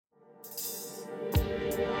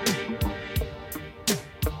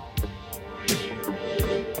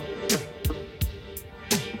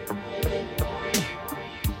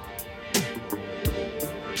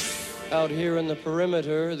Out here in the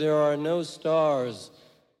perimeter, there are no stars.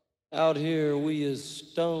 Out here, we is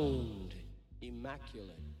stoned,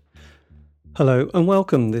 immaculate. Hello and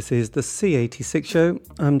welcome. This is the C86 show.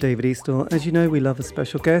 I'm David Eastaugh. As you know, we love a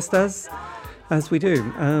special guest, as we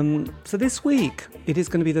do. So this week, it is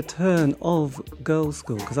going to be the turn of Girls'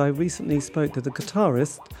 School, because I recently spoke to the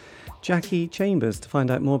guitarist, Jackie Chambers, to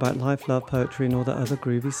find out more about life, love, poetry and all that other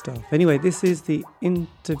groovy stuff. Anyway, this is the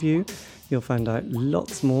interview. You'll find out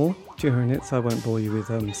lots more during it, so I won't bore you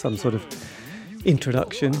with some sort of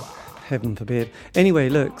introduction. Heaven forbid. Anyway,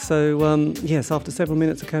 look, so yes, after several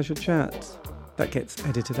minutes of casual chat, that gets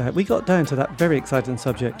edited out. We got down to that very exciting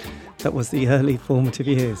subject that was the early formative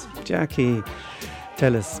years. Jackie,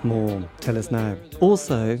 tell us more. Tell us now.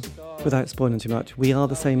 Also, without spoiling too much, we are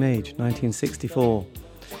the same age, 1964,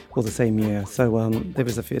 or the same year. So there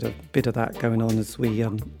is a bit of that going on as we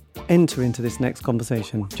enter into this next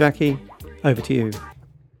conversation. Jackie, over to you.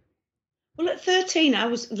 Well, at 13, I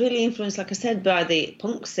was really influenced, like I said, by the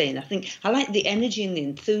punk scene. I think I liked the energy and the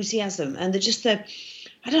enthusiasm and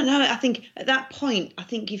I don't know, I think at that point, I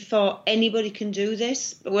think you thought anybody can do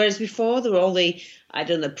this. Whereas before, there were all the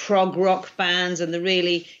prog rock bands and the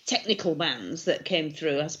really technical bands that came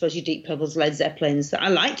through. I suppose your Deep Purples, Led Zeppelins. I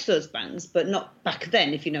liked those bands, but not back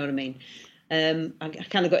then, if you know what I mean. I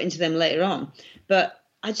kind of got into them later on. But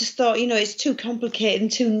I just thought, it's too complicated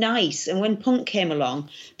and too nice. And when punk came along,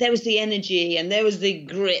 there was the energy and there was the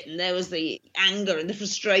grit and there was the anger and the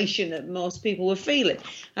frustration that most people were feeling.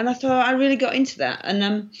 And I thought I really got into that.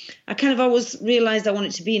 And I kind of always realised I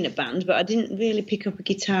wanted to be in a band, but I didn't really pick up a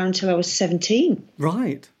guitar until I was 17.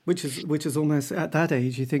 Right. Which is almost at that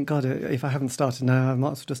age, you think, God, if I haven't started now, I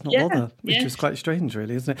might as well just not bother, which is quite strange,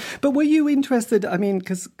 really, isn't it? But were you interested? I mean,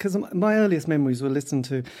 because my earliest memories were listening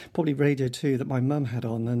to probably Radio 2 that my mum had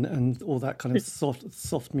on and all that kind of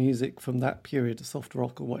soft music from that period, soft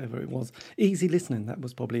rock or whatever it was. Easy listening, that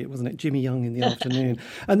was probably it, wasn't it? Jimmy Young in the afternoon.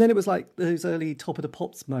 And then it was like those early Top of the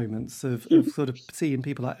Pops moments of sort of seeing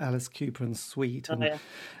people like Alice Cooper and Sweet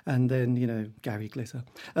and then, Gary Glitter.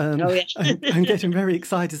 And getting very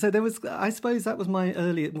excited. So there was, I suppose that was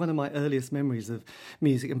one of my earliest memories of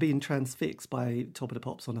music and being transfixed by Top of the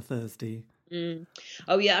Pops on a Thursday. Mm.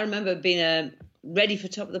 Oh, yeah, I remember being ready for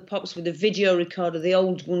Top of the Pops with a video recorder, the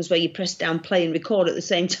old ones where you press down play and record at the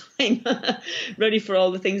same time. Ready for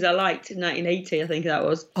all the things I liked in 1980, I think that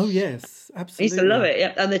was. Oh, yes, absolutely. I used to love it,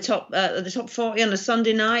 yeah. And the top 40 on a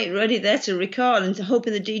Sunday night, ready there to record and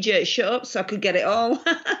hoping the DJ would shut up so I could get it all.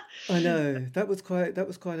 I know, that was quite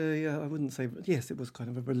a, I wouldn't say, yes, it was kind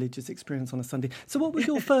of a religious experience on a Sunday. So what was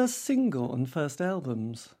your first single and first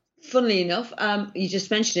albums? Funnily enough, you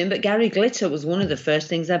just mentioned him, but Gary Glitter was one of the first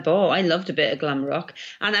things I bought. I loved a bit of glam rock,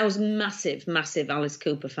 and I was massive Alice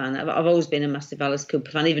Cooper fan. I've always been a massive Alice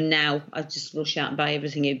Cooper fan. Even now, I just rush out and buy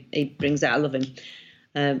everything he brings out. I love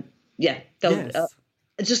him.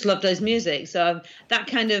 I just loved his music. So that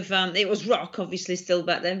kind of, it was rock, obviously, still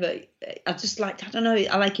back then, but I just liked, I don't know,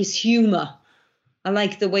 I like his humour. I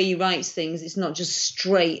like the way he writes things. It's not just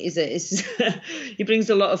straight, is it? He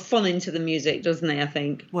brings a lot of fun into the music, doesn't he, I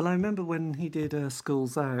think? Well, I remember when he did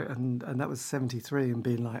Schools Out, and that was 73, and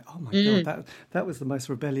being like, oh, my God, that was the most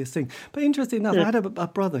rebellious thing. But interesting enough, I had a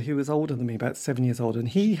brother who was older than me, about 7 years older, and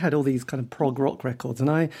he had all these kind of prog rock records,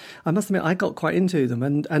 and I must admit, I got quite into them.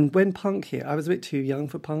 And when punk hit, I was a bit too young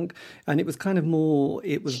for punk, and it was kind of more,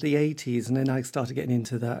 it was the 80s, and then I started getting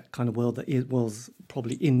into that kind of world that it was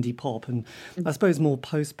probably indie pop, and I suppose more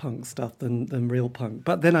post-punk stuff than real punk.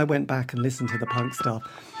 But then I went back and listened to the punk stuff.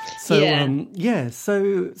 So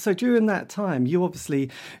so during that time, you obviously,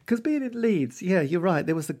 because being in Leeds, you're right,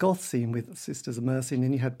 there was the goth scene with Sisters of Mercy, and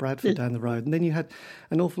then you had Bradford down the road, and then you had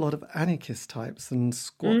an awful lot of anarchist types and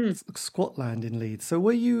Squatland in Leeds. So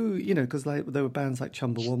were you, because there were bands like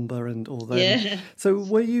Chumbawamba and all that. So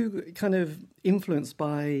were you kind of influenced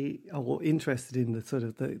by or interested in the sort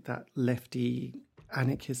of that lefty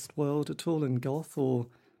anarchist world at all, and goth, or?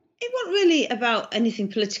 It wasn't really about anything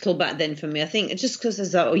political back then for me. I think just because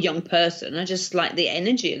as a young person, I just like the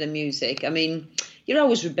energy of the music. I mean, you're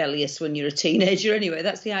always rebellious when you're a teenager anyway.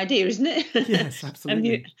 That's the idea, isn't it? Yes,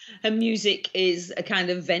 absolutely. And music is a kind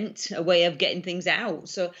of vent, a way of getting things out.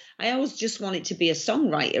 So I always just wanted to be a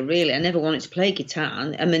songwriter, really. I never wanted to play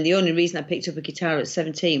guitar. I mean, the only reason I picked up a guitar at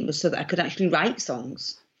 17 was so that I could actually write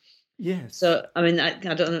songs. Yes. So, I mean, I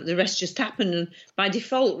don't know, the rest just happened and by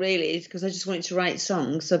default, really, because I just wanted to write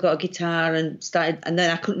songs. So I got a guitar and started, and then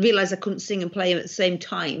I couldn't realize I couldn't sing and play them at the same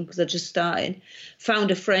time because I just started. Found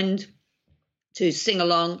a friend to sing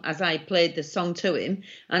along as I played the song to him,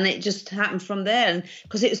 and it just happened from there. And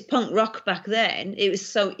because it was punk rock back then, it was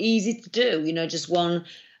so easy to do, just one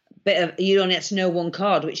bit of, you only had to know one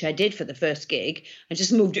chord, which I did for the first gig, and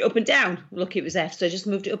just moved it up and down. Lucky it was F, so I just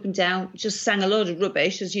moved it up and down, just sang a load of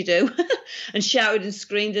rubbish, as you do, and shouted and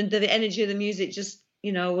screamed, and the energy of the music just,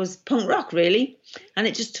 was punk rock, really. And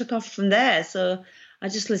it just took off from there. So I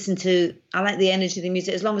just I like the energy of the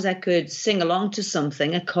music. As long as I could sing along to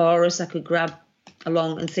something, a chorus, I could grab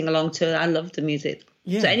along and sing along to. I love the music.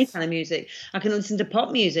 Yes. So any kind of music. I can listen to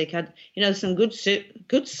pop music. Some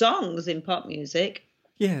good songs in pop music.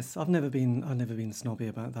 Yes, I've never been snobby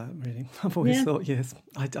about that, really. I've always thought, yes,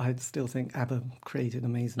 I still think ABBA created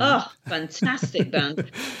amazing. Oh, fantastic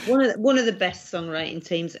band. One of the best songwriting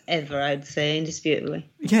teams ever, I'd say, indisputably.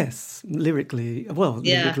 Yes, lyrically as well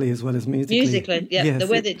as musically. Musically, yeah. Yes, the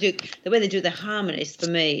way they do the harmonies for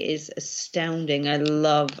me is astounding. I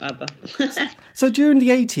love ABBA. So during the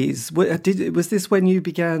 80s, was this when you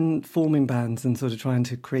began forming bands and sort of trying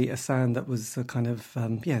to create a sound that was a kind of,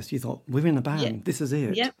 you thought, we're in a band, this is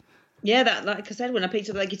it? Yeah, that, like I said, when I picked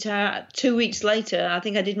up that guitar 2 weeks later, I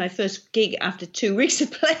think I did my first gig after 2 weeks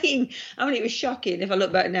of playing. I mean, it was shocking. If I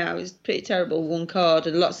look back now, it was pretty terrible. One chord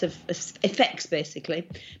and lots of effects, basically.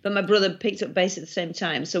 But my brother picked up bass at the same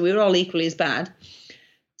time, so we were all equally as bad.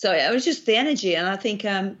 So it was just the energy, and I think,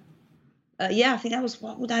 I think that was,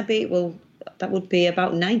 what would I be? Well, that would be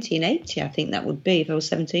about 1980, I think that would be, if I was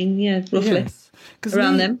 17, roughly. Yes.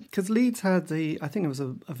 Around them. Because Leeds had I think it was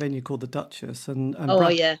a venue called the Duchess,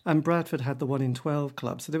 and Bradford had the 1 in 12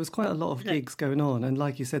 club. So there was quite a lot of gigs going on. And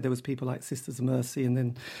like you said, there was people like Sisters of Mercy, and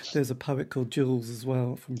then there's a poet called Jules as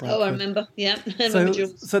well from Bradford. Oh, I remember, I remember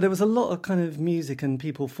Jules. So there was a lot of kind of music and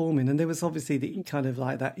people forming, and there was obviously the kind of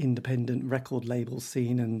like that independent record label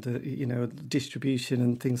scene and, distribution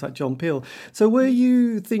and things like John Peel. So were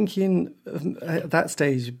you thinking at that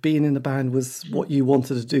stage being in the band was what you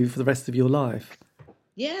wanted to do for the rest of your life?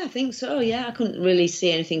 Yeah, I think so. Yeah, I couldn't really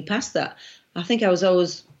see anything past that. I think I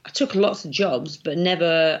took lots of jobs, but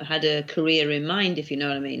never had a career in mind, if you know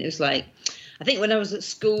what I mean. It was like, I think when I was at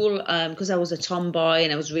school, because I was a tomboy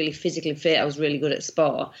and I was really physically fit, I was really good at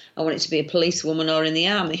sport, I wanted to be a policewoman or in the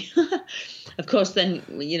army. Of course, then,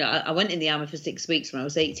 I went in the army for 6 weeks when I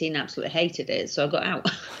was 18, absolutely hated it, so I got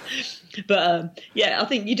out. But, I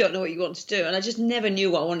think you don't know what you want to do. And I just never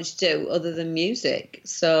knew what I wanted to do other than music.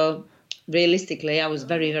 So realistically, I was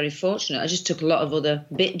very, very fortunate. I just took a lot of other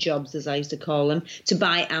bit jobs, as I used to call them, to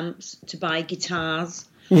buy amps, to buy guitars.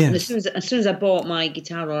 Yes. And as soon as I bought my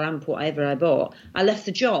guitar or amp, whatever I bought, I left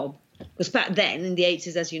the job. Because back then, in the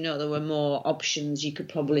 80s, as you know, there were more options. You could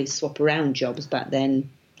probably swap around jobs back then.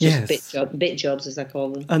 Just bit jobs, as I call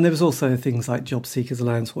them. And there was also things like Job Seekers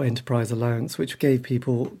Allowance or Enterprise Allowance, which gave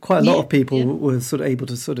people, quite a lot of people were sort of able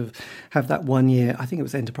to sort of have that 1 year, I think it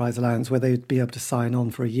was Enterprise Allowance, where they'd be able to sign on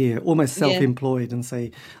for a year, almost self-employed, and say,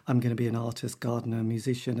 I'm going to be an artist, gardener,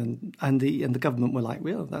 musician. And the government were like,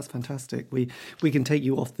 well, that's fantastic. We can take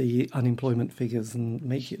you off the unemployment figures and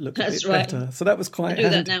make it look a bit better. So that was quite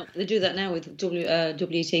handy. They do that now with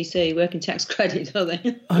WTC, working tax credit, don't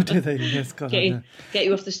they? Oh, do they? Yes, God, get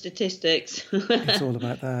you off the statistics. It's all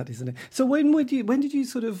about that, isn't it? So when did you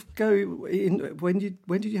sort of go in? When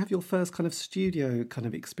did you have your first kind of studio kind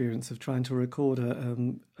of experience of trying to record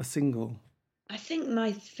a single? I think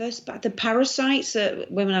my first the Parasites,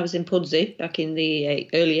 when I was in Pudsey back in the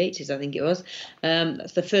early 80s, I think it was.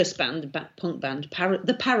 That's the first band, punk band,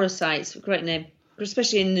 the Parasites, great name.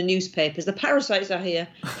 Especially in the newspapers, the Parasites are here,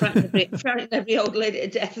 frightening every old lady to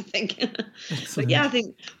death, I think. But I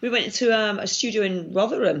think we went to a studio in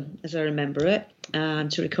Rotherham, as I remember it,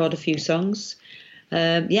 to record a few songs. So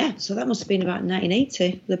that must have been about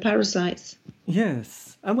 1980, the Parasites.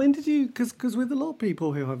 Yes. And when did you, because with a lot of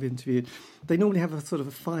people who I've interviewed, they normally have a sort of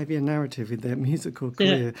a 5-year narrative in their musical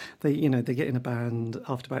career. They get in a band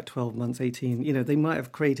after about 12 months, 18, they might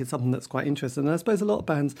have created something that's quite interesting. And I suppose a lot of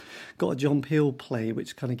bands got a John Peel play,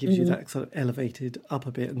 which kind of gives you that sort of elevated up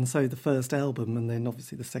a bit. And so the first album, and then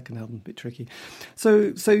obviously the second album, a bit tricky.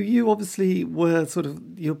 So you obviously were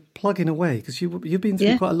you're plugging away, because you've been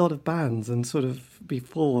through quite a lot of bands, and sort of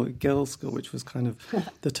before Girls' School, which was kind of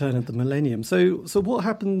the turn of the millennium. So what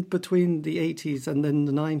happened between the 80s and then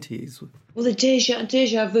the 90s? Well, the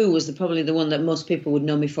Deja Vu was probably the one that most people would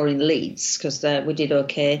know me for in Leeds, because we did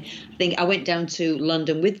okay. I think I went down to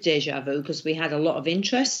London with Deja Vu because we had a lot of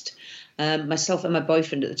interest. Myself and my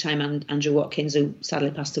boyfriend at the time, Andrew Watkins, who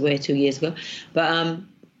sadly passed away 2 years ago. But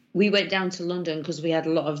we went down to London because we had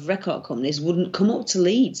a lot of record companies wouldn't come up to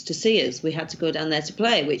Leeds to see us. We had to go down there to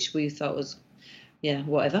play, which we thought was,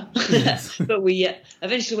 whatever. Yes. But we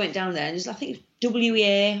eventually went down there, and I think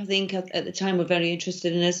WEA, at the time, were very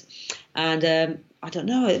interested in us. And I don't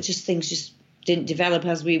know, things just didn't develop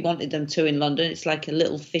as we wanted them to in London. It's like a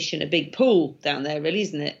little fish in a big pool down there, really,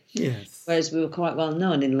 isn't it? Yes. Whereas we were quite well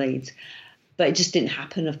known in Leeds. But it just didn't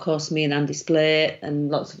happen. Of course, me and Andy split and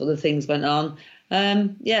lots of other things went on.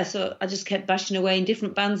 So I just kept bashing away in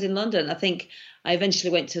different bands in London. I think I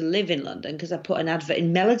eventually went to live in London because I put an advert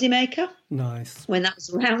in Melody Maker. Nice. When that was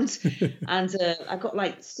around. And I got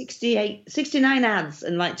like 69 ads,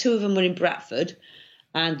 and like 2 of them were in Bradford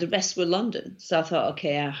and the rest were London. So I thought,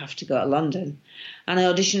 okay, I have to go to London. And I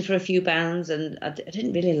auditioned for a few bands, and I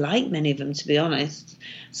didn't really like many of them, to be honest.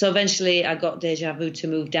 So eventually I got Deja Vu to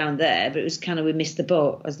move down there, but it was kind of, we missed the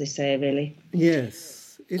boat, as they say, really.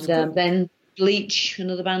 Yes. Then Bleach,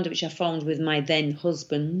 another band which I formed with my then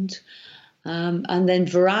husband. And then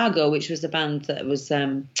Virago, which was a band that was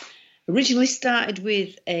originally started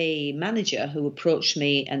with a manager who approached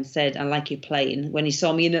me and said, I like you playing, when he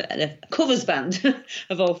saw me in a covers band,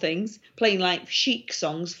 of all things, playing like chic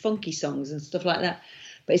songs, funky songs and stuff like that.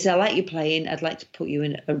 But he said, I like you playing, I'd like to put you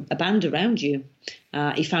in a band around you.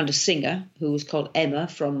 He found a singer who was called Emma,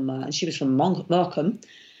 she was from Morecambe.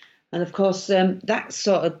 And of course, that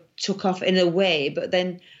sort of took off in a way, but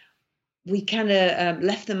then we kind of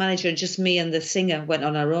left the manager, and just me and the singer went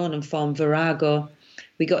on our own and formed Virago.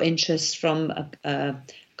 We got interest from a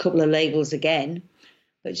couple of labels again,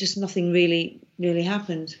 but just nothing really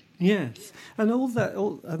happened. Yes, and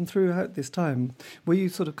and throughout this time, were you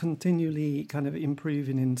sort of continually kind of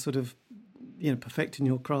improving in sort of, perfecting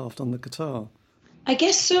your craft on the guitar? I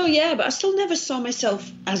guess so, yeah, but I still never saw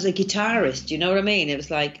myself as a guitarist, you know what I mean? It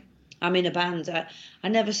was like, I'm in a band. I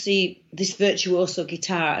never see this virtuoso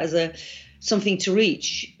guitar as something to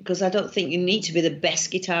reach, because I don't think you need to be the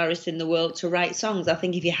best guitarist in the world to write songs. I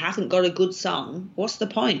think if you haven't got a good song, what's the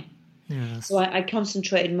point? Yes. So I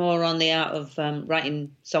concentrated more on the art of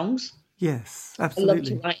writing songs. Yes,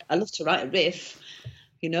 absolutely. I love to write a riff.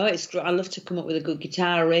 I love to come up with a good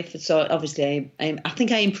guitar riff. So obviously, I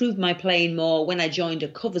think I improved my playing more when I joined a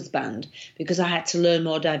covers band, because I had to learn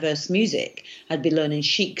more diverse music. I'd be learning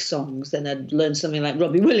chic songs, then I'd learn something like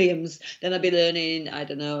Robbie Williams, then I'd be learning, I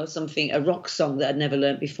don't know, a rock song that I'd never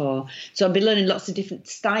learned before. So I'd be learning lots of different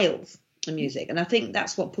styles of music, and I think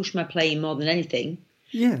that's what pushed my playing more than anything.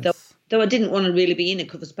 Yes. Though I didn't want to really be in a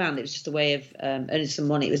covers band, it was just a way of earning some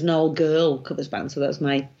money. It was an all-girl covers band, so that was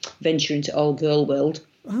my venture into all-girl world.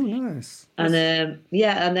 Oh, nice. And and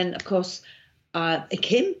then of course,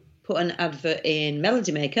 Kim put an advert in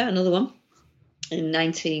Melody Maker, another one, in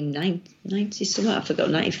 1990 something. I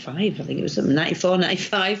forgot, 95. I think it was 94,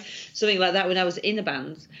 95, something like that. When I was in a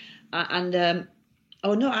band, I'd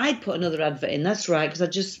put another advert in. That's right,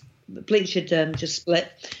 because Bleach had just split,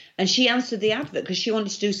 and she answered the advert because she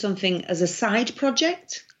wanted to do something as a side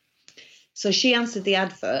project. So she answered the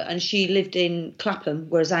advert, and she lived in Clapham,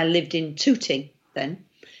 whereas I lived in Tooting then.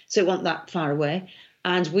 So it wasn't that far away.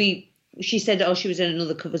 And she said, she was in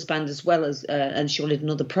another covers band as well as, and she wanted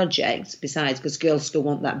another project besides, because girls still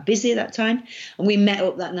weren't that busy at that time. And we met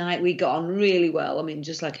up that night. We got on really well. I mean,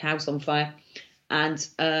 just like a house on fire. And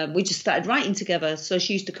we just started writing together. So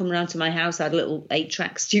she used to come around to my house. I had a little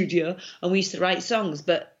 8-track studio, and we used to write songs.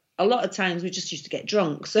 But a lot of times we just used to get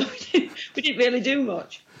drunk. So we didn't really do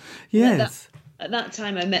much. Yes. At that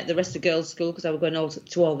time, I met the rest of girls' school, because I was going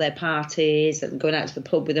to all their parties and going out to the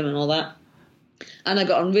pub with them and all that. And I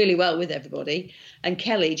got on really well with everybody. And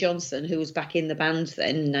Kelly Johnson, who was back in the band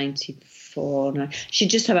then, in 94, she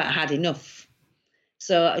just about had enough.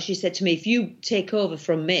 So she said to me, if you take over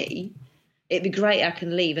from me, it'd be great, I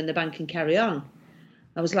can leave and the band can carry on.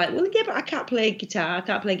 I was like, well, yeah, but I can't play guitar. I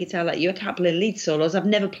can't play guitar like you. I can't play lead solos. I've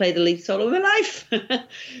never played the lead solo in my life.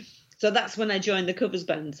 So that's when I joined the covers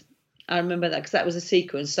band. I remember that because that was a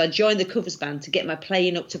sequence. So I joined the covers band to get my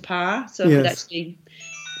playing up to par, so I could actually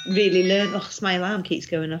really learn. Oh, my alarm keeps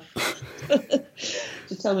going off.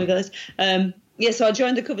 Just tell me, guys. So I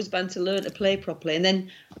joined the covers band to learn to play properly, and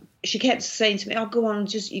then she kept saying to me, "Oh, go on,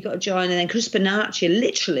 you got to join." And then Chris Bonacci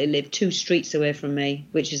literally lived 2 streets away from me,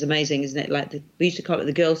 which is amazing, isn't it? Like we used to call it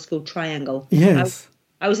the girls' school triangle. Yes.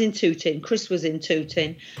 I was in Tooting. Chris was in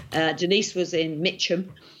Tooting. Denise was in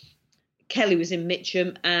Mitcham. Kelly was in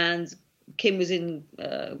Mitcham, and Kim was in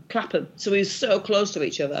Clapham. So we were so close to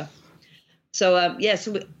each other. So,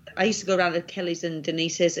 I used to go around to Kelly's and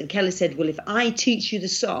Denise's, and Kelly said, well, if I teach you the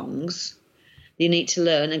songs you need to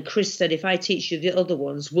learn, and Chris said, if I teach you the other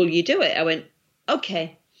ones, will you do it? I went,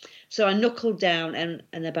 okay. So I knuckled down, and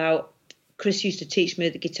Chris used to teach me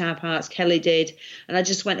the guitar parts, Kelly did, and I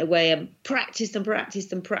just went away and practiced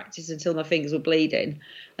until my fingers were bleeding.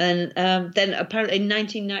 And then apparently in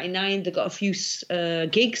 1999 they got a few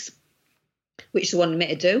gigs, which they wanted me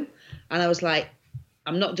to do, and I was like,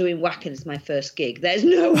 I'm not doing Wacken as my first gig. There's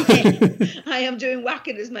no way I am doing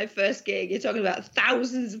Wacken as my first gig. You're talking about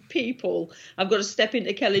thousands of people. I've got to step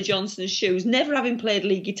into Kelly Johnson's shoes, never having played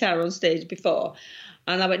lead guitar on stage before.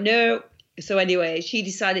 And I went, no. So anyway, she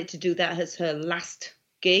decided to do that as her last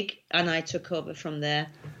gig, and I took over from there.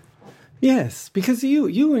 Yes, because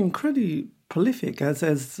you were incredibly prolific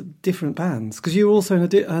as different bands, because you were also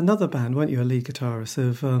in another band, weren't you, a lead guitarist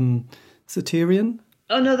of Soterian?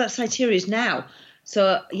 Oh, no, that's Soteria's now.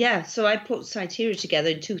 So, yeah, so I put Soteria together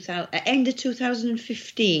in end of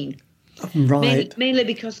 2015. Right. Mainly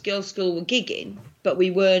because Girls' School were gigging, but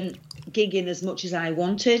we weren't gigging as much as I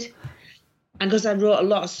wanted. And because I wrote a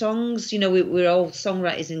lot of songs, we're all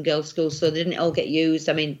songwriters in Girls' School, so they didn't all get used.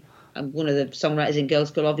 I mean, I'm one of the songwriters in Girls'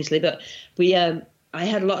 School, obviously, but I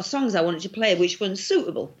had a lot of songs I wanted to play which weren't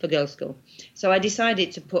suitable for Girls' School. So I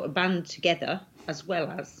decided to put a band together as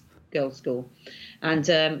well as Girls' School and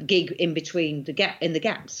gig in between in the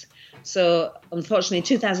gaps. So unfortunately, in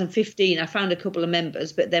 2015, I found a couple of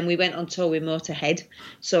members, but then we went on tour with Motorhead.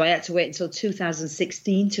 So I had to wait until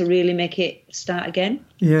 2016 to really make it start again.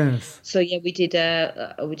 Yes. So yeah, we did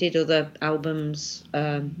other albums.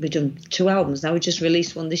 We've done 2 albums now. We just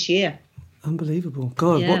released one this year. Unbelievable.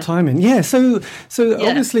 God, what timing. Yeah, so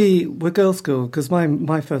obviously we're Girls' School, because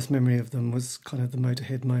my first memory of them was kind of the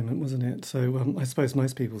Motorhead moment, wasn't it? So I suppose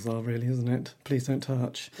most people's are, really, isn't it? Please Don't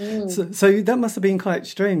Touch. So that must have been quite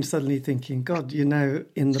strange, suddenly thinking, God, you're now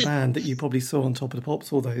in the band that you probably saw on Top of the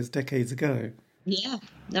Pops all those decades ago. Yeah,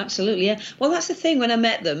 absolutely, yeah. Well, that's the thing, when I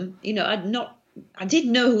met them, I did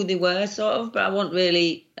know who they were, sort of, but I wasn't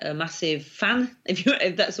really a massive fan,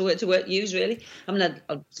 if that's the word to use, really. I mean,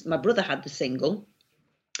 my brother had the single,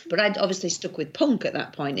 but I'd obviously stuck with punk at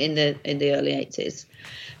that point in the early 80s.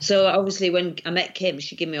 So obviously, when I met Kim,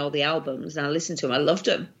 she gave me all the albums, and I listened to them. I loved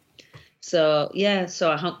them. So yeah,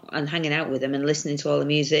 I'm hanging out with them and listening to all the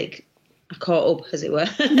music. I caught up, as it were.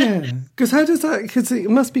 Yeah, because how does that? Because it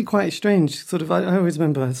must be quite strange. Sort of, I always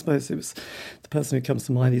remember. I suppose it was the person who comes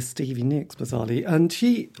to mind is Stevie Nicks, bizarrely, and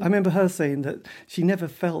I remember her saying that she never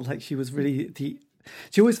felt like she was really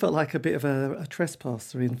She always felt like a bit of a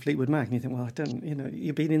trespasser in Fleetwood Mac, and you think, well, I don't,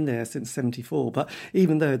 you've been in there since '74, but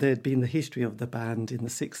even though there'd been the history of the band in the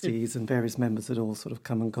 '60s and various members had all sort of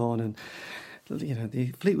come and gone, and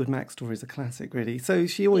the Fleetwood Mac story is a classic, really. So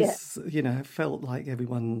she always, felt like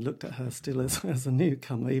everyone looked at her still as a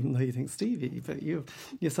newcomer, even though you think, Stevie, but you're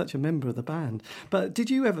such a member of the band. But did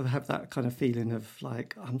you ever have that kind of feeling of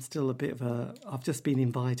like, I'm still a bit of I've just been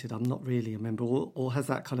invited, I'm not really a member, or has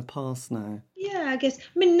that kind of passed now? Yeah, I guess.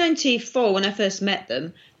 I mean, 94, when I first met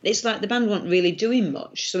them, it's like the band weren't really doing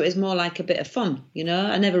much, so it was more like a bit of fun,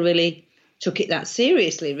 I never really took it that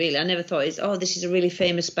seriously, really. I never thought, this is a really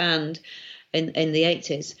famous band in the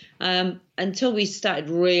 80s, until we started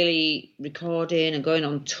really recording and going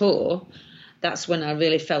on tour. That's when I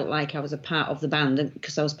really felt like I was a part of the band,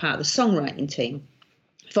 because I was part of the songwriting team.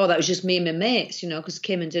 I thought that was just me and my mates, because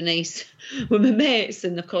Kim and Denise were my mates,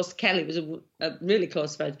 and of course Kelly was a really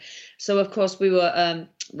close friend. So of course we were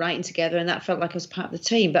writing together, and that felt like I was part of the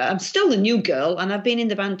team. But I'm still the new girl, and I've been in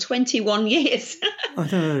the band 21 years. I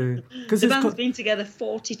know. The band's been together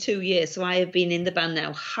 42 years, so I have been in the band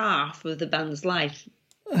now half of the band's life.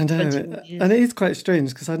 I know, and it is quite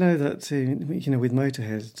strange, because I know that with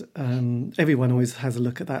Motorhead, everyone always has a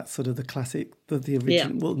look at that sort of the classic, the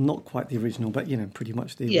original, well, not quite the original, but pretty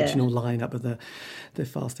much the original lineup of the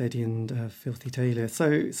Fast Eddie and Filthy Taylor. So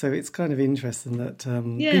it's kind of interesting that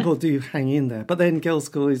people do hang in there, but then Girls'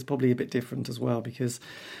 School is probably a bit different as well, because.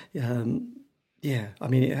 Yeah, I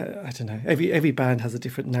mean, I don't know. Every band has a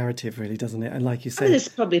different narrative, really, doesn't it? And like you said, there's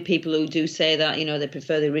probably people who do say that, they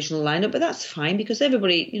prefer the original lineup, but that's fine, because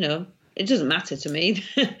everybody, it doesn't matter to me,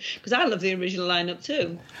 because I love the original lineup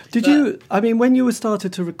too. When you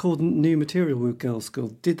started to record new material with Girls'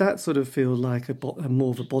 School, did that sort of feel like a more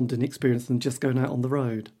of a bonding experience than just going out on the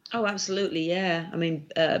road? Oh, absolutely, yeah. I mean,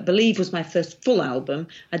 Believe was my first full album.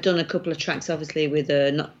 I'd done a couple of tracks, obviously, with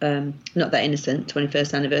Not That Innocent,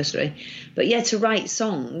 21st anniversary. But yeah, to write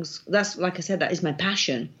songs, that's, like I said, that is my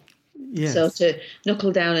passion. Yes. So to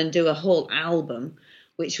knuckle down and do a whole album,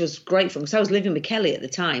 which was great fun, because I was living with Kelly at the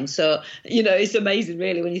time. So, it's amazing,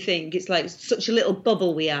 really, when you think it's like such a little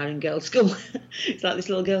bubble we are in Girls' School. It's like this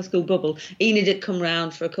little Girls' School bubble. Enid had come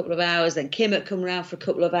round for a couple of hours, then Kim had come round for a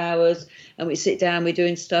couple of hours, and we'd sit down, we're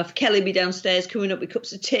doing stuff. Kelly would be downstairs coming up with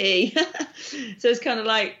cups of tea. So it's kind of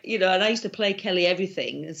like, and I used to play Kelly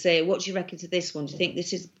everything and say, what do you reckon to this one? Do you think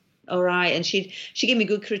this is all right? And she'd give me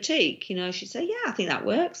good critique. She'd say, yeah, I think that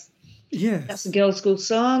works. Yes. That's a girls' school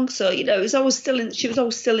song. So, it was always she was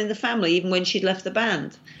always still in the family, even when she'd left the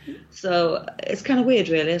band. So it's kind of weird,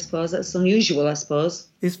 really, I suppose. That's unusual, I suppose.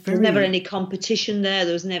 There's never any competition there.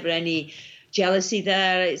 There was never any jealousy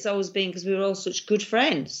there. It's always been because we were all such good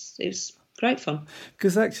friends. It was great fun.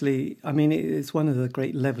 Because actually, I mean, it's one of the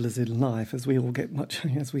great levelers in life. As we get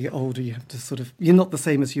older, you have to you're not the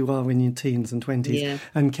same as you are in your teens and 20s. Yeah.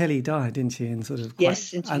 And Kelly died, didn't she? In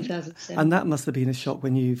yes, in 2007. And that must have been a shock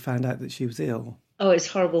when you found out that she was ill. Oh, it's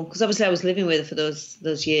horrible. Because obviously I was living with her for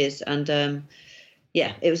those years. And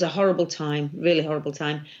it was a horrible time, really horrible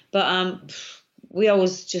time. But we all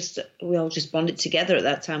just bonded together at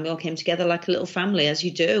that time. We all came together like a little family, as you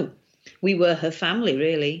do. We were her family,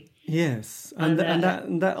 really. Yes, and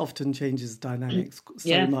that often changes dynamics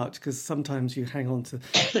so much, because sometimes you hang on to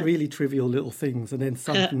really trivial little things, and then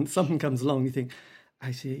something comes along, you think,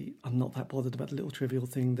 actually, I'm not that bothered about the little trivial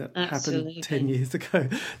thing that happened 10 years ago.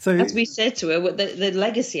 So, as we said to her, the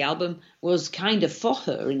Legacy album was kind of for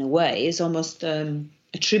her in a way. It's almost a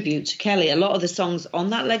tribute to Kelly. A lot of the songs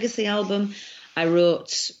on that Legacy album I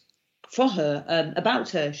wrote for her,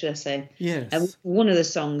 about her, should I say. Yes. One of the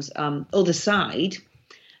songs, Other Side,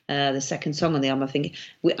 the second song on the album, I think,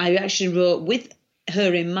 I actually wrote with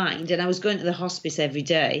her in mind, and I was going to the hospice every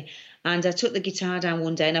day, and I took the guitar down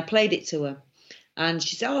one day and I played it to her, and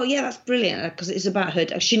she said, oh yeah, that's brilliant, because it's about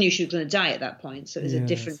her. She knew she was going to die at that point, so it was a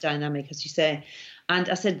different dynamic, as you say. And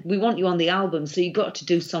I said, we want you on the album, so you got to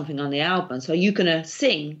do something on the album, so you're going to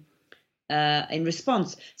sing in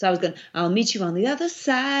response. So I was going, I'll meet you on the other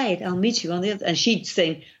side, I'll meet you on the other, and she'd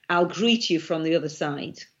sing, I'll greet you from the other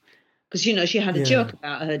side. Because, she had a joke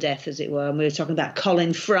about her death, as it were, and we were talking about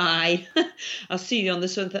Colin Fry. I'll see you on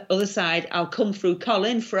the other side. I'll come through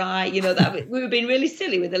Colin Fry. That we were being really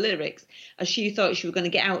silly with the lyrics, as she thought she was going to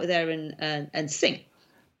get out of there and sing.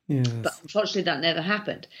 Yes. But unfortunately, that never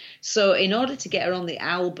happened. So in order to get her on the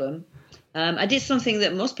album, I did something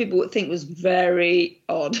that most people would think was very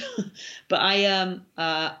odd. But I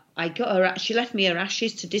got her. She left me her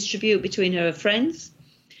ashes to distribute between her friends.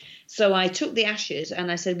 So I took the ashes and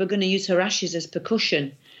I said, we're going to use her ashes as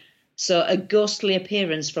percussion. So a ghostly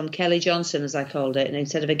appearance from Kelly Johnson, as I called it. And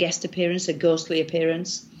instead of a guest appearance, a ghostly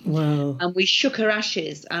appearance. Wow. And we shook her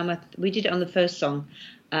ashes. We did it on the first song.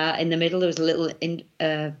 In the middle, there was a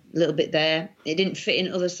little bit there. It didn't fit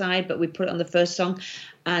in Other Side, but we put it on the first song.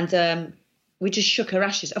 And we just shook her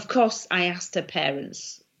ashes. Of course, I asked her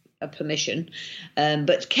parents permission,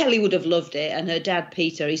 but Kelly would have loved it, and her dad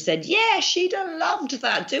Peter, he said, yeah, she'd have loved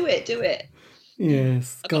that, do it.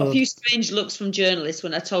 Yes. I got a few strange looks from journalists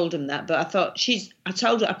when I told them that, but I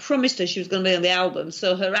thought I promised her she was going to be on the album,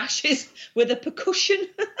 so her ashes were the percussion.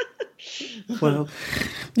 Well,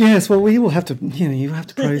 yes, well, we all have to, you have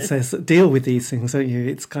to process, deal with these things, don't you?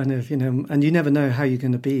 It's kind of, and you never know how you're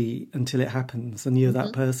going to be until it happens, and you're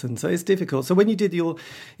that person. So it's difficult. So when you did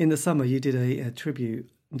in the summer, you did a tribute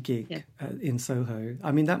gig in Soho.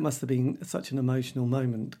 I mean, that must have been such an emotional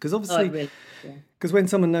moment, because obviously, because when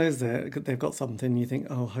someone knows that they've got something, you think,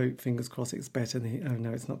 oh, hope, fingers crossed it's better, and oh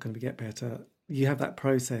no, it's not going to get better. You have that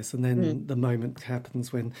process, and then the moment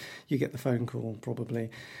happens when you get the phone call, probably,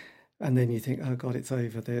 and then you think, oh God, it's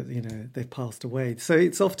over. They've passed away. So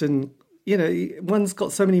it's often, one's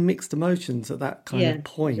got so many mixed emotions at that kind of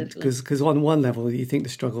point, because on one level you think the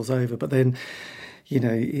struggle's over, but then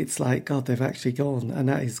it's like, God, they've actually gone. And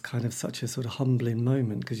that is kind of such a sort of humbling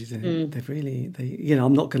moment, because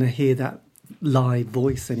I'm not going to hear that live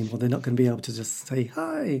voice anymore. They're not going to be able to just say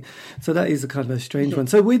hi. So that is a kind of a strange one.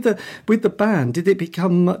 So with the band, did it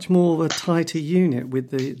become much more of a tighter unit with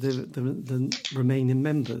the remaining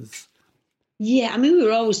members? Yeah, I mean, we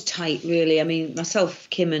were always tight, really. I mean, myself,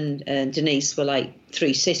 Kim and Denise were like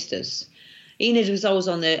three sisters. Enid was always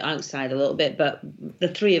on the outside a little bit, but the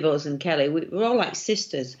three of us and Kelly, we were all like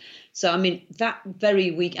sisters. So, I mean, that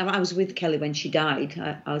very week, I was with Kelly when she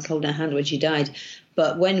died. I was holding her hand when she died.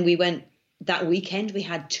 But when we went that weekend, we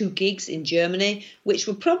had 2 gigs in Germany, which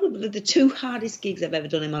were probably the 2 hardest gigs I've ever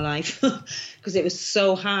done in my life, because it was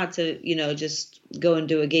so hard to, just go and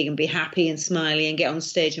do a gig and be happy and smiley and get on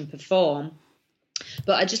stage and perform.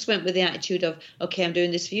 But I just went with the attitude of, okay, I'm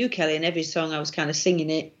doing this for you, Kelly. And every song I was kind of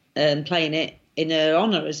singing it and playing it in her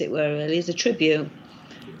honour, as it were, really, as a tribute.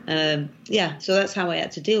 So that's how I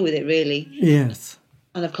had to deal with it, really. Yes.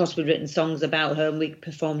 And of course, we'd written songs about her, and we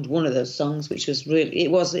performed one of those songs, which was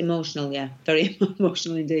it was emotional, very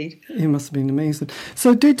emotional indeed. It must have been amazing.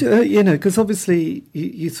 So did, because obviously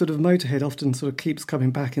you sort of, Motorhead often sort of keeps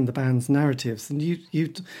coming back in the band's narratives, and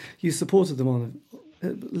you supported them on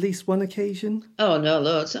at least one occasion? Oh, no,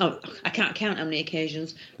 loads. Oh, I can't count how many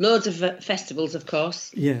occasions. Loads of festivals, of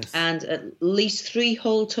course. Yes. And at least 3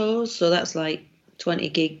 whole tours. So that's like 20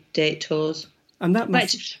 gig date tours. And that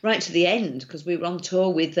must... right to the end, because we were on tour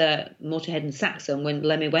with Motorhead and Saxon when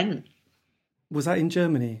Lemmy went. Was that in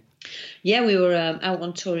Germany? Yeah, we were out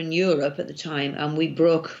on tour in Europe at the time, and we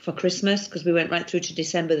broke for Christmas because we went right through to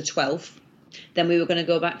December the 12th. Then we were going to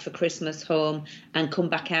go back for Christmas home and come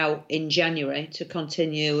back out in January to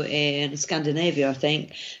continue in Scandinavia, I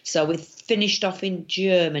think. So we finished off in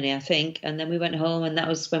Germany, I think, and then we went home, and that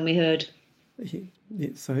was when we heard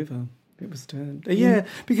it's over. It was turned. Yeah,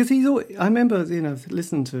 because he's always, I remember,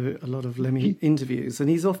 listening to a lot of Lemmy interviews, and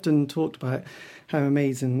he's often talked about how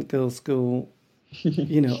amazing Girls' School,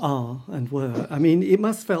 are and were. I mean, it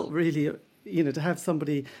must felt really, to have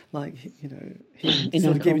somebody like, him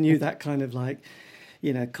sort of giving you that kind of like,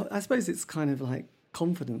 I suppose it's kind of like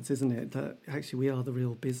confidence, isn't it, that actually we are the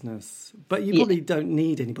real business. But you probably don't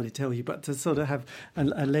need anybody to tell you, but to sort of have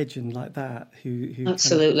a legend like that who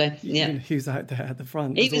absolutely kind of, who's out there at the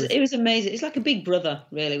front. It was amazing. It's like a big brother,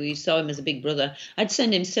 really. We saw him as a big brother. I'd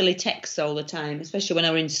send him silly texts all the time, especially when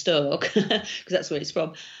I were in Stoke, because that's where he's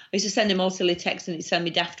from. I used to send him all silly texts and he'd send me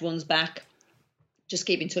daft ones back. Just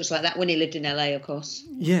keep in touch like that when he lived in LA, of course.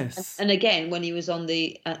 Yes. And again, when he was on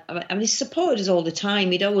he supported us all the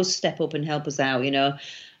time. He'd always step up and help us out,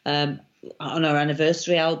 on our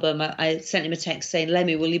anniversary album. I sent him a text saying,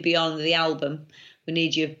 Lemmy, will you be on the album? We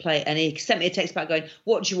need you to play. And he sent me a text back going,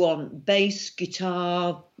 what do you want? Bass,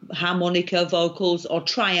 guitar, harmonica, vocals, or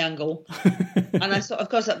triangle? And I thought, of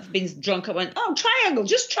course, I've been drunk. I went, oh, triangle,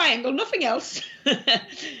 just triangle, nothing else.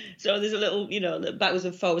 So there's a little, backwards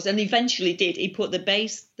and forwards. And eventually did. He put the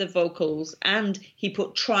bass, the vocals, and he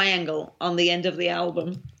put triangle on the end of the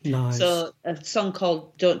album. Nice. So a song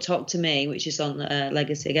called Don't Talk to Me, which is on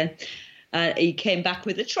Legacy again. He came back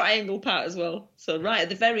with the triangle part as well. So right at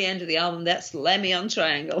the very end of the album, that's Lemmy on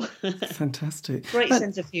triangle. Fantastic. Great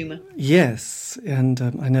sense of humour. Yes, and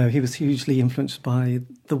I know he was hugely influenced by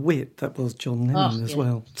the wit that was John Lennon as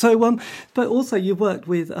well. So, but also you worked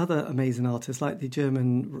with other amazing artists like the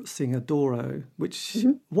German singer Doro, which,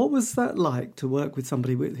 what was that like to work with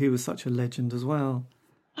somebody who was such a legend as well?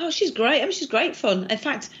 Oh, she's great. I mean, she's great fun. In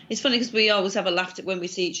fact, it's funny because we always have a laugh when we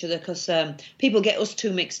see each other because people get us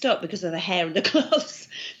too mixed up because of the hair and the clothes.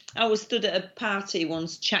 I was stood at a party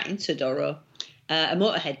once chatting to Doro, a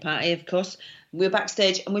Motorhead party, of course. We were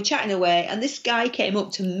backstage and we're chatting away, and this guy came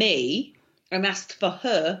up to me and asked for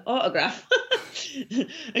her autograph.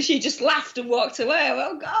 And she just laughed and walked away. I went,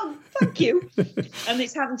 oh, God, thank you. And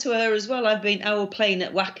it's happened to her as well. I was playing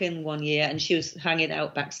at Wacken one year and she was hanging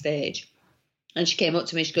out backstage. And she came up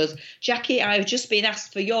to me, she goes, Jackie, I've just been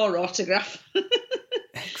asked for your autograph.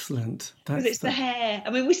 Excellent. Because it's the hair. I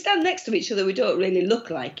mean, we stand next to each other. We don't really look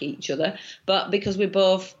like each other. But because we're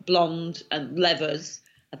both blonde and levers,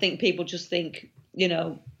 I think people just think,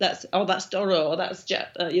 that's Doro or that's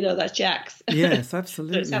that's Jax. Yes,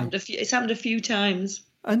 absolutely. So it's happened a few times.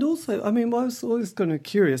 And also, I mean, I was always kind of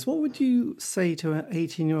curious, what would you say to an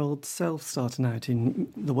 18-year-old self starting out in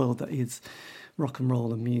the world that is rock and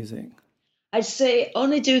roll and music? I'd say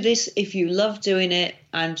only do this if you love doing it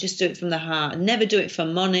and just do it from the heart. Never do it for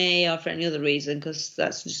money or for any other reason, because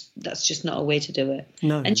that's just not a way to do it.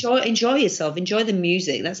 No. Enjoy yourself. Enjoy the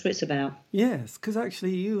music. That's what it's about. Yes, because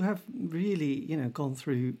actually you have really, gone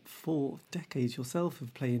through 4 decades yourself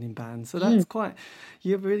of playing in bands. So that's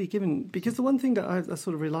you've really given, because the one thing that I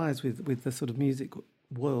sort of realise with the sort of music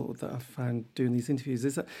world that I've found doing these interviews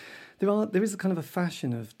is that there is a kind of a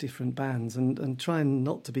fashion of different bands and trying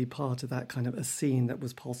not to be part of that kind of a scene that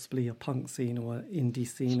was possibly a punk scene or an indie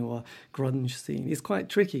scene or a grunge scene. It's quite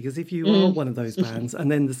tricky because if you are one of those bands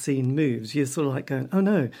and then the scene moves, you're sort of like going, oh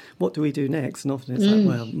no, what do we do next? And often it's like,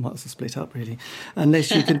 well, might as well split up really, unless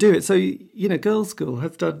you can do it. So, Girls' School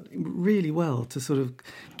has done really well to sort of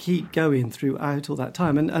keep going throughout all that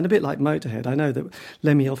time. And a bit like Motorhead, I know that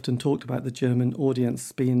Lemmy often talked about the German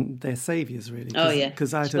audience being their saviours really.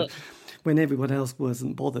 Because when everyone else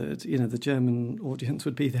wasn't bothered, the German audience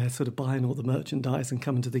would be there sort of buying all the merchandise and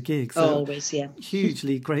coming to the gigs. So always, yeah.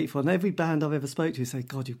 Hugely grateful. And every band I've ever spoke to say,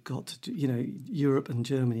 God, you've got to do, Europe and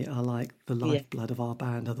Germany are like the lifeblood of our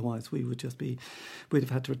band. Otherwise we'd have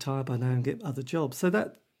had to retire by now and get other jobs. So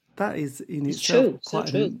that is in itself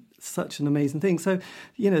such an amazing thing. So,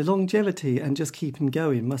 longevity and just keeping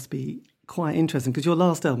going must be quite interesting, because your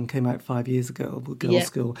last album came out 5 years ago with Girls'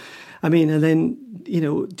 School. I mean, and then,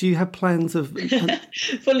 do you have plans of...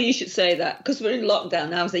 Funny you should say that, because we're in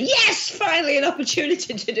lockdown now. I was like, yes, finally an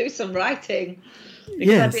opportunity to do some writing.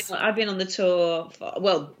 Because I've been on the tour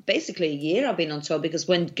for, basically a year I've been on tour, because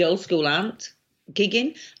when Girls' School amped,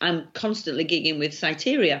 gigging. I'm constantly gigging with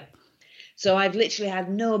Cyteria. So I've literally had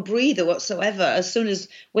no breather whatsoever. As soon as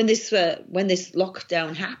when this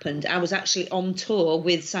lockdown happened, I was actually on tour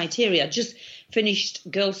with Cyteria. Just finished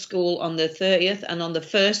girls' school on the 30th, and on the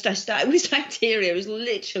 1st I started with Cyteria. It was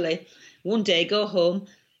literally one day, go home,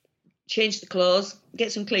 change the clothes,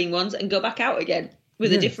 get some clean ones, and go back out again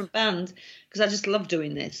with a different band, because I just love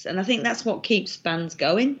doing this. And I think that's what keeps bands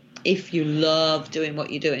going, if you love doing what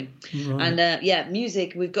you're doing. Right. And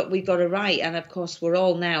music, we've got to write. And of course, we're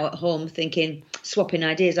all now at home thinking, swapping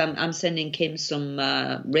ideas. I'm sending Kim some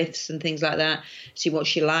riffs and things like that, see what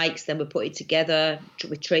she likes. Then we put it together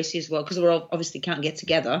with Tracy as well, because we all obviously can't get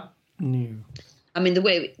together. No. I mean, the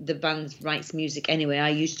way the band writes music anyway, I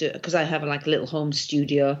used to, because I have like a little home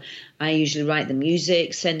studio, I usually write the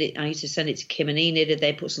music, I used to send it to Kim and Enid,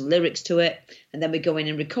 they put some lyrics to it, and then we go in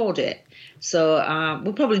and record it. So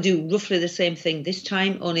we'll probably do roughly the same thing this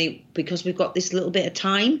time, only because we've got this little bit of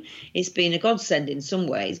time, it's been a godsend in some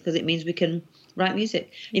ways, because it means we can write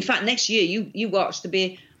music. In fact, next year, you watch, there'll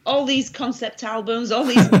be all these concept albums, all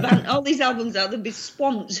these albums out, they'll be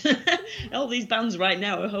swamped. All these bands right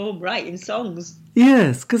now are home writing songs.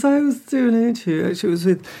 Yes, because I was doing an interview, actually it was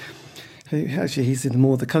with, he's in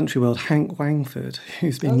more the country world, Hank Wangford,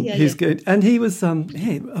 who's good. And he was a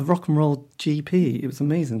rock and roll GP. It was an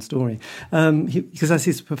amazing story. Because that's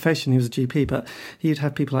his profession, he was a GP, but he'd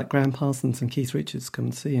have people like Graham Parsons and Keith Richards come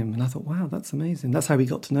and see him. And I thought, wow, that's amazing. That's how we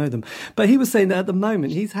got to know them. But he was saying that at the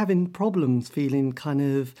moment he's having problems feeling kind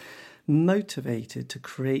of motivated to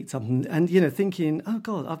create something, and thinking, oh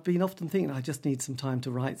God, I've been often thinking I just need some time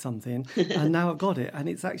to write something, and now I've got it, and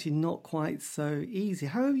it's actually not quite so easy.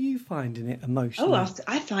 How are you finding it emotionally? Oh,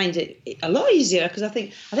 I find it a lot easier, because I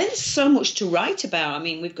think there's so much to write about. I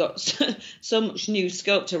mean, we've got so much new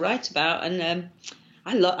scope to write about, and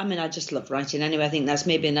I just love writing anyway. I think that's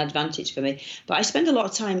maybe an advantage for me. But I spend a lot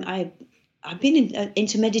of time. I've been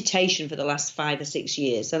into meditation for the last 5 or 6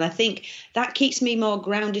 years, and I think that keeps me more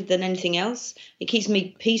grounded than anything else. It keeps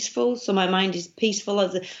me peaceful, so my mind is peaceful.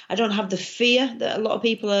 I don't have the fear that a lot of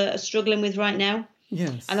people are struggling with right now.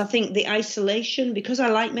 Yes. And I think the isolation, because I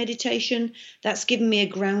like meditation, that's given me a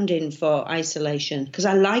grounding for isolation, because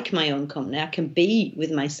I like my own company. I can be with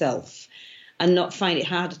myself and not find it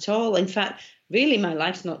hard at all. In fact, really, my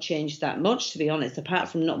life's not changed that much, to be honest, apart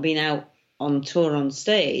from not being out on tour on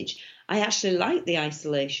stage. I actually like the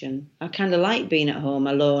isolation. I kind of like being at home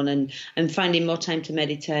alone and finding more time to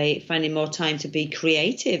meditate, finding more time to be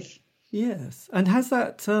creative. Yes. And has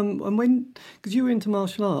that, because you were into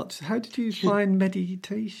martial arts, how did you find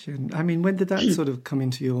meditation? I mean, when did that sort of come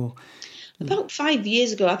into your... About 5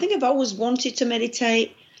 years ago. I think I've always wanted to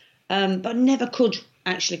meditate, but never could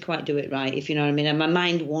actually quite do it right, if you know what I mean. And my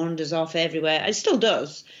mind wanders off everywhere. It still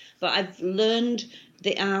does. But I've learned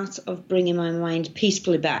the art of bringing my mind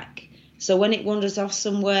peacefully back. So when it wanders off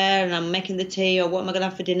somewhere and I'm making the tea or what am I going to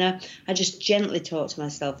have for dinner, I just gently talk to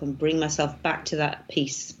myself and bring myself back to that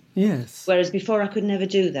peace. Yes. Whereas before I could never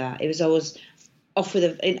do that. It was always off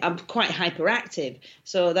with I'm quite hyperactive.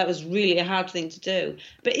 So that was really a hard thing to do.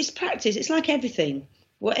 But it's practice. It's like everything.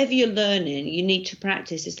 Whatever you're learning, you need to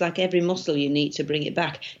practice. It's like every muscle you need to bring it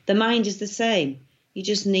back. The mind is the same. You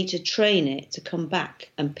just need to train it to come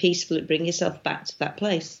back and peacefully bring yourself back to that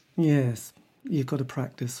place. Yes. You've got to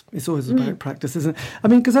practice. It's always about practice, isn't it? I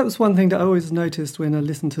mean, because that was one thing that I always noticed when I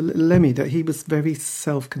listened to Little Lemmy, that he was very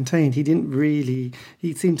self-contained.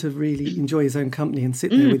 He seemed to really enjoy his own company and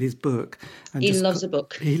sit there with his book. And he loves a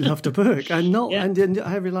book. He loved a book. And and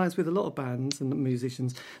I realise with a lot of bands and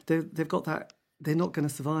musicians, they've got that, they're not going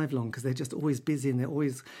to survive long because they're just always busy and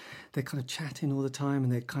they're kind of chatting all the time,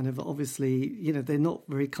 and they're kind of obviously, they're not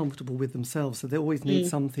very comfortable with themselves. So they always need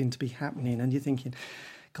something to be happening. And you're thinking,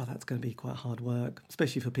 God, that's going to be quite hard work,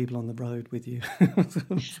 especially for people on the road with you. I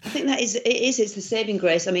think it's the saving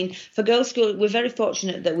grace. I mean, for Girls' School, we're very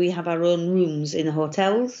fortunate that we have our own rooms in the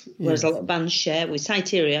hotels, whereas a lot of bands share. With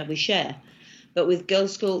Cyteria, we share. But with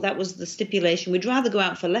Girls' School, that was the stipulation. We'd rather go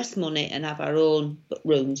out for less money and have our own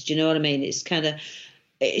rooms. Do you know what I mean? It's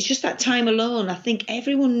just that time alone. I think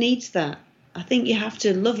everyone needs that. I think you have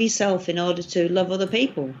to love yourself in order to love other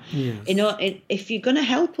people. Yes. If you're going to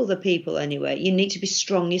help other people anyway, you need to be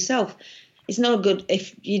strong yourself. It's no good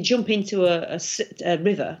if you jump into a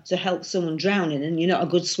river to help someone drowning and you're not a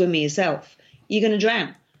good swimmer yourself. You're going to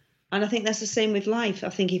drown. And I think that's the same with life. I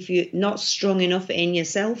think if you're not strong enough in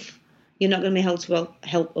yourself, you're not going to be able to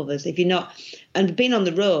help others. If you're not, and being on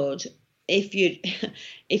the road, if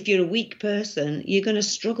you're a weak person, you're going to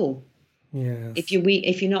struggle. Yes. If you're weak,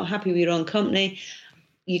 if you're not happy with your own company,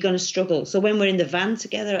 you're going to struggle. So when we're in the van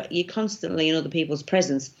together, you're constantly in other people's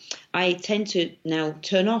presence. I tend to now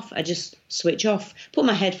turn off. I just switch off, put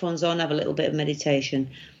my headphones on, have a little bit of meditation,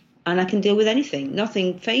 and I can deal with anything.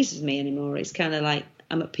 Nothing phases me anymore. It's kind of like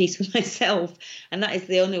I'm at peace with myself, and that is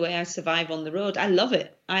the only way I survive on the road. I love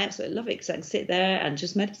it. I absolutely love it because I can sit there and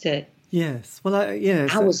just meditate. Yes. Well,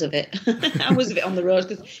 hours of it. Hours of it on the road,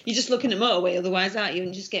 because you're just looking at motorway otherwise, aren't you?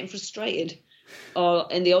 And just getting frustrated. Or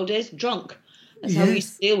in the old days, drunk. That's how we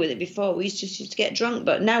used to deal with it before. We used to get drunk.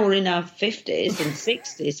 But now we're in our 50s and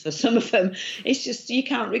 60s for some of them. It's just you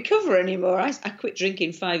can't recover anymore. I quit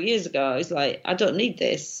drinking 5 years ago. I was like, I don't need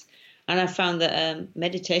this. And I found that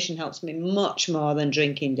meditation helps me much more than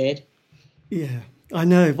drinking did. Yeah. I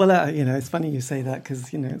know. Well, it's funny you say that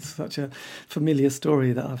because, it's such a familiar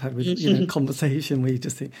story that I've had with, conversation where you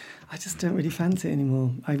just think, I just don't really fancy it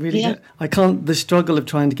anymore. I really don't. I can't, the struggle of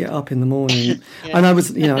trying to get up in the morning. And I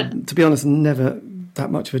was, to be honest, never that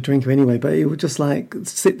much of a drinker anyway, but it would just like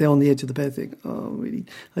sit there on the edge of the bed think, oh, really,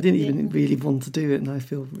 I didn't even really want to do it and I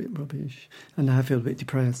feel a bit rubbish and now I feel a bit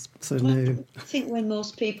depressed. So no. I think when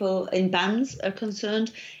most people in bands are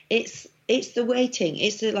concerned, it's the waiting.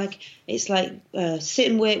 It's like sit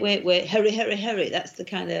and wait, hurry. That's the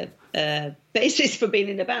kind of basis for being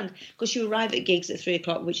in a band, because you arrive at gigs at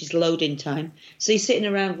 3:00, which is loading time. So you're sitting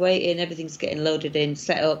around waiting, everything's getting loaded in,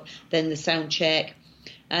 set up, then the sound check.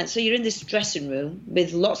 So you're in this dressing room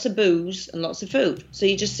with lots of booze and lots of food. So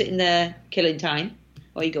you're just sitting there killing time,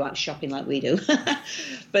 or you go out shopping like we do.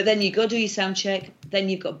 But then you go do your sound check, then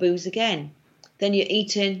you've got booze again. Then you're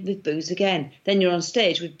eating with booze again. Then you're on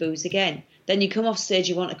stage with booze again. Then you come off stage,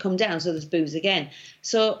 you want to come down, so there's booze again.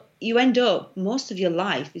 So you end up, most of your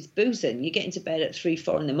life is boozing. You're getting to bed at 3,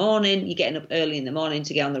 4 in the morning. You're getting up early in the morning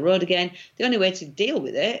to get on the road again. The only way to deal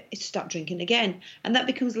with it is to stop drinking again. And that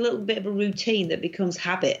becomes a little bit of a routine that becomes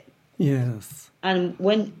habit. Yes. And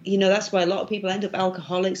when, that's why a lot of people end up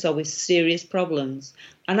alcoholics or with serious problems.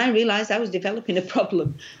 And I realised I was developing a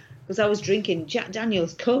problem because I was drinking Jack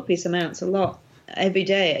Daniels copious amounts a lot every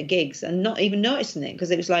day at gigs and not even noticing it,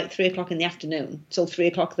 because it was like 3:00 in the afternoon till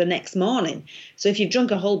 3:00 the next morning. So if you've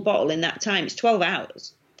drunk a whole bottle in that time, it's 12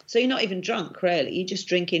 hours. So you're not even drunk, really. You're just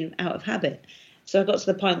drinking out of habit. So I got to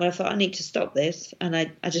the point where I thought, I need to stop this. And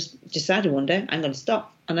I just decided one day, I'm going to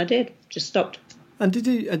stop. And I did, just stopped. And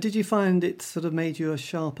did you find it sort of made you a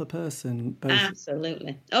sharper person? Both?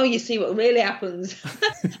 Absolutely. Oh, you see what really happens.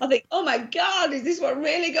 I think, oh my God, is this what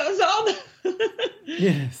really goes on?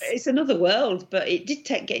 Yes. It's another world, but it did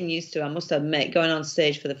take getting used to, I must admit. Going on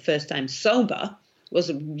stage for the first time sober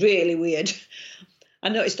was really weird. I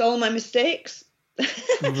noticed all my mistakes.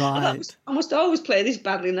 Right. I must always play this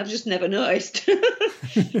badly, and I've just never noticed.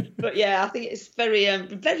 But yeah, I think it's very,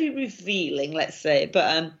 very revealing, let's say.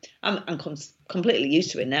 But I'm completely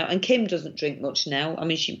used to it now. And Kim doesn't drink much now. I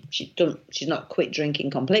mean, she's not quit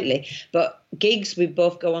drinking completely. But gigs, we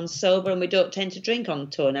both go on sober, and we don't tend to drink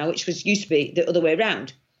on tour now, which used to be the other way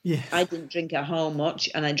around. Yeah. I didn't drink at home much,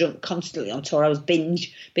 and I drank constantly on tour. I was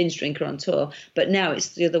binge drinker on tour. But now it's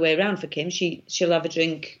the other way around for Kim. She'll have a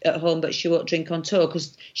drink at home, but she won't drink on tour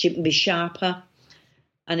because she can be sharper.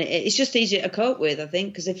 And it's just easier to cope with, I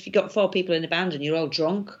think, because if you've got 4 people in a band and you're all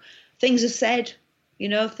drunk, things are said,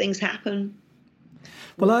 things happen.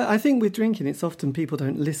 Well, I think with drinking, it's often people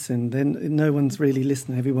don't listen. Then no one's really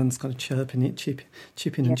listening. Everyone's kind of chipping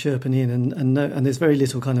and chirping in, and there's very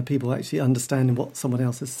little kind of people actually understanding what someone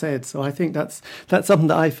else has said. So I think that's something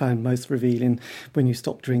that I found most revealing when you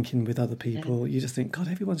stop drinking with other people. You just think, God,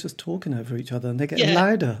 everyone's just talking over each other, and they're getting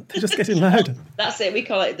louder. They're just getting louder. That's it. We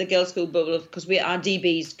call it the girls' school bubble because our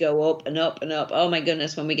DBs go up and up and up. Oh my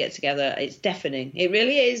goodness, when we get together, it's deafening. It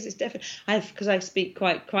really is. It's deafening. Because I speak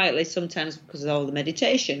quite quietly sometimes because of all the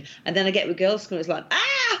meditation. And then I get with girls' school, it's like,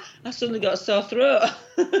 I suddenly got a sore throat.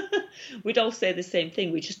 We'd all say the same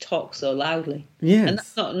thing. We just talk so loudly. Yes. And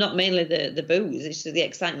that's not mainly the booze. It's just the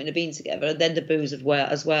excitement of being together, and then the booze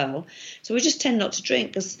as well. So we just tend not to drink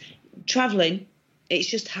because travelling, it's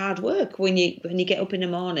just hard work. When you get up in the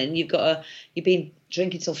morning, you've been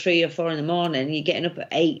drinking till 3 or 4 in the morning, and you're getting up at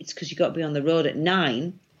 8 because you've got to be on the road at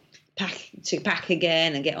 9. Pack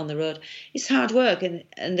again and get on the road. It's hard work, and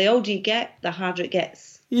the older you get, the harder it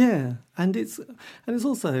gets. Yeah, and it's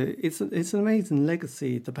also it's an amazing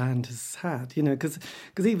legacy the band has had, because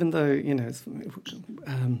even though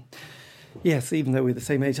yes, even though we're the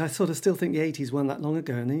same age, I sort of still think the 80s weren't that long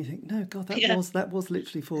ago, and then you think, no, God, that was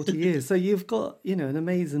literally 40 years. So you've got an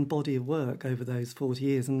amazing body of work over those 40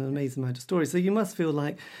 years and an amazing amount of stories. So you must feel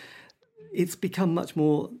like it's become much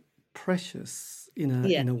more precious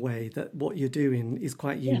in a way that what you're doing is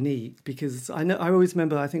quite unique, because I always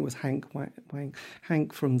remember, I think it was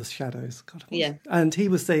Hank from The Shadows, and he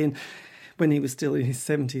was saying, when he was still in his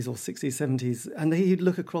 70s or 60s, 70s, and he'd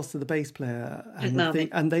look across to the bass player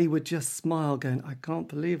and they would just smile, going, I can't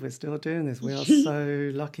believe we're still doing this. We are so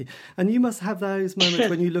lucky. And you must have those moments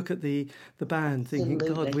when you look at the band thinking,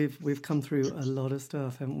 Absolutely. God, we've come through a lot of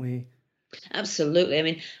stuff, haven't we? Absolutely. I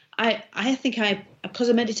mean, I think because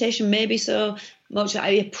of meditation maybe so much, I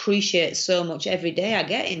appreciate so much every day I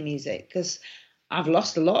get in music, because I've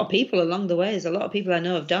lost a lot of people along the way. There's a lot of people I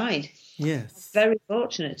know have died. Yes. Very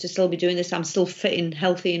fortunate to still be doing this. I'm still fit and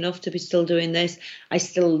healthy enough to be still doing this. I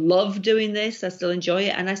still love doing this. I still enjoy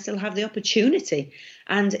it, and I still have the opportunity.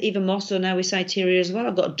 And even more so now with Cyteria as well,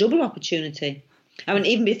 I've got a double opportunity. I mean,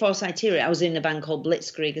 even before Cyteria, I was in a band called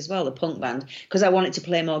Blitzkrieg as well, the punk band, because I wanted to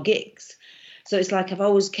play more gigs. So it's like I've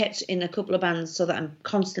always kept in a couple of bands so that I'm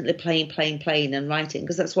constantly playing and writing,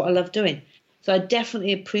 because that's what I love doing. So I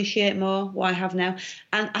definitely appreciate more what I have now.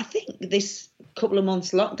 And I think this couple of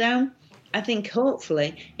months lockdown, I think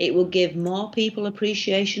hopefully it will give more people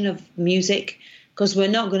appreciation of music, because we're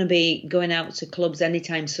not going to be going out to clubs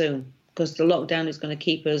anytime soon, because the lockdown is going to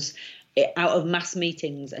keep us out of mass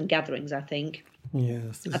meetings and gatherings, I think.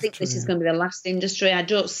 Yes, I think this is going to be the last industry. I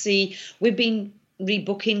don't see, we've been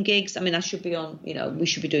rebooking gigs. I mean, I should be on, we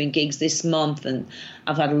should be doing gigs this month, and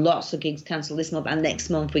I've had lots of gigs cancelled this month, and next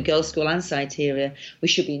month with Girls School and Cyteria, we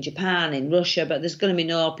should be in Japan, in Russia, but there's going to be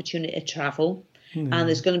no opportunity to travel. And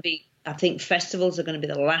there's going to be, I think festivals are going to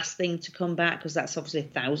be the last thing to come back, because that's obviously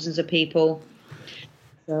thousands of people.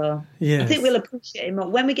 So yes. I think we'll appreciate it more.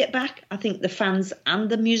 When we get back, I think the fans and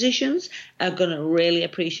the musicians are going to really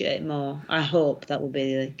appreciate it more. I hope that will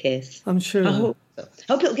be the case. I'm sure. I hope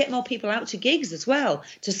it'll get more people out to gigs as well,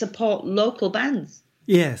 to support local bands.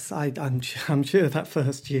 Yes, I'm sure that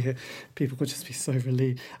first year people will just be so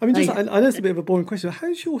relieved. I mean, I know it's a bit of a boring question, but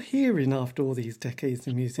how's your hearing after all these decades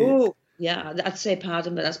in music? Oh, yeah, I'd say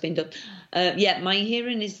pardon, but that's been done. My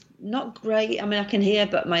hearing is not great. I mean, I can hear,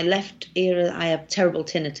 but my left ear, I have terrible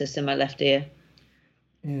tinnitus in my left ear.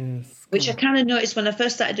 Yes. Which I kind of noticed when I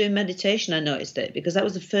first started doing meditation. I noticed it because that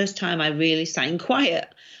was the first time I really sang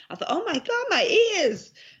quiet. I thought, oh my God, my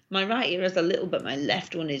ears. My right ear is a little, but my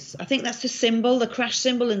left one is, I think that's the crash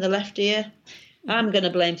symbol in the left ear. I'm going to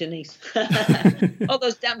blame Denise. All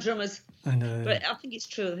those damn drummers. I know. But I think it's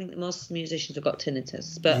true. I think that most musicians have got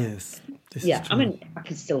tinnitus. But yes. I mean, I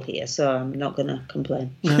can still hear, so I'm not going to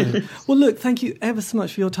complain. No. Well, look, thank you ever so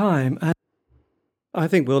much for your time. And I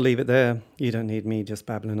think we'll leave it there. You don't need me just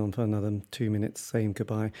babbling on for another 2 minutes saying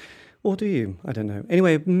goodbye. Or do you? I don't know.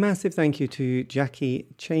 Anyway, massive thank you to Jackie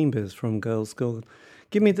Chambers from Girls School.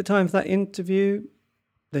 Give me the time for that interview.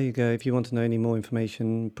 There you go. If you want to know any more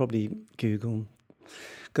information, probably Google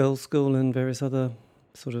Girls School and various other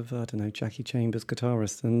sort of, Jackie Chambers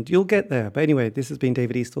guitarist, and you'll get there. But anyway, this has been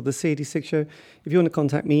David Eastaugh, the C86 Show. If you want to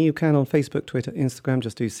contact me, you can on Facebook, Twitter, Instagram,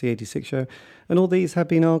 just do C86 Show. And all these have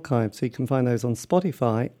been archived, so you can find those on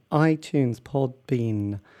Spotify, iTunes,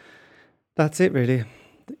 Podbean. That's it, really.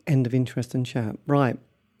 The end of interest and chat. Right.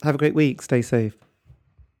 Have a great week. Stay safe.